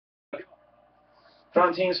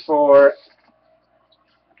Drawing teams for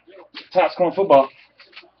Top Scoring Football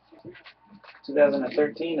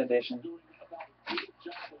 2013 edition.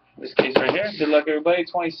 This case right here. Good luck, everybody.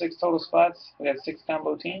 26 total spots. We got 6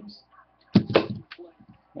 combo teams. I'm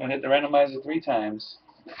going to hit the randomizer 3 times.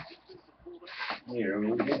 Here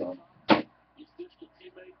we go.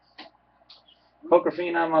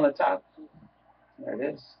 Pokerphenomx on the top. There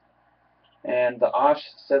it is. And the Osh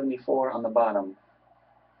 74 on the bottom.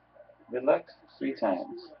 Good luck. 3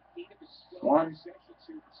 times. 1,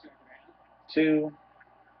 2,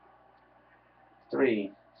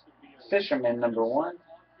 3. Fisherman number 1.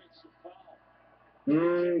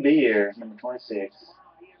 Mmmmbeer number 26.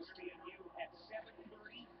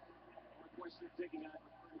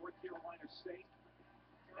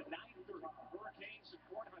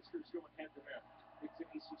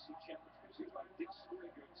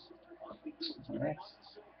 Alright.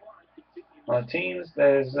 On the teams,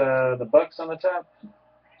 there's the Bucs on the top,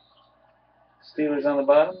 Steelers on the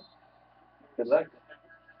bottom. Good luck.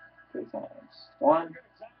 3 times. 1,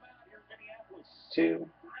 2.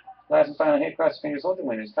 Last and final hit, cross fingers, holding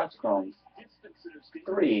winners, top scrolls.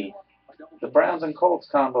 3. The Browns and Colts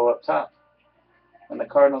combo up top, and the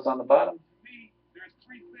Cardinals on the bottom.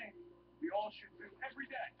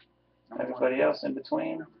 Everybody else in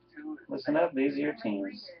between, listen up, these are your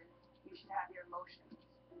teams.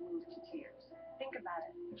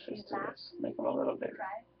 Let's do this. Make them a little bigger.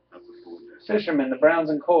 Fisherman, the Browns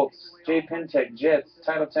and Colts. Jpintek, Jets.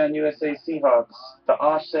 TITLETOWN USA, Seahawks. The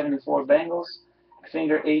Osh 74 Bengals.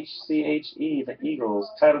 FingerHCHE, the Eagles.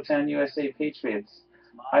 TITLETOWN USA, Patriots.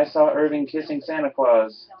 I Saw Irving Kissing Santa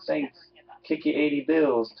Claus. Saints. Get80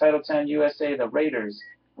 Bills. TITLETOWN USA, the Raiders.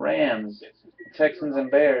 Rams. Texans and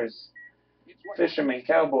Bears. Fisherman,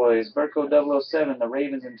 Cowboys. Burko 007, the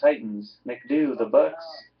Ravens and Titans. McDo, the Bucs.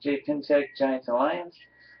 Jpintek, Giants and Lions.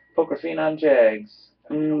 Pokerphenomx, Jags.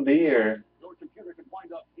 Mmmmbeer,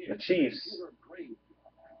 the Chiefs.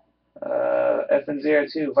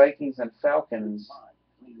 FingerHCHE, Vikings and Falcons.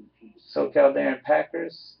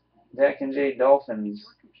 Packers. Dakinjay, Dolphins.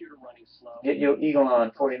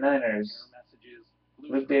 Getyoeagleon, 49ers.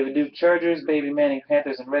 Lukedavidiuk, Chargers. Baby Manning,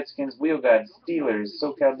 Panthers and Redskins. Wheel God, Steelers.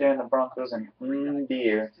 the Broncos, and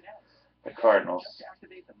Mmmmbeer, the Cardinals.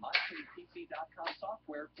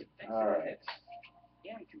 Alright.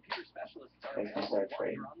 They can start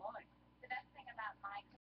trading.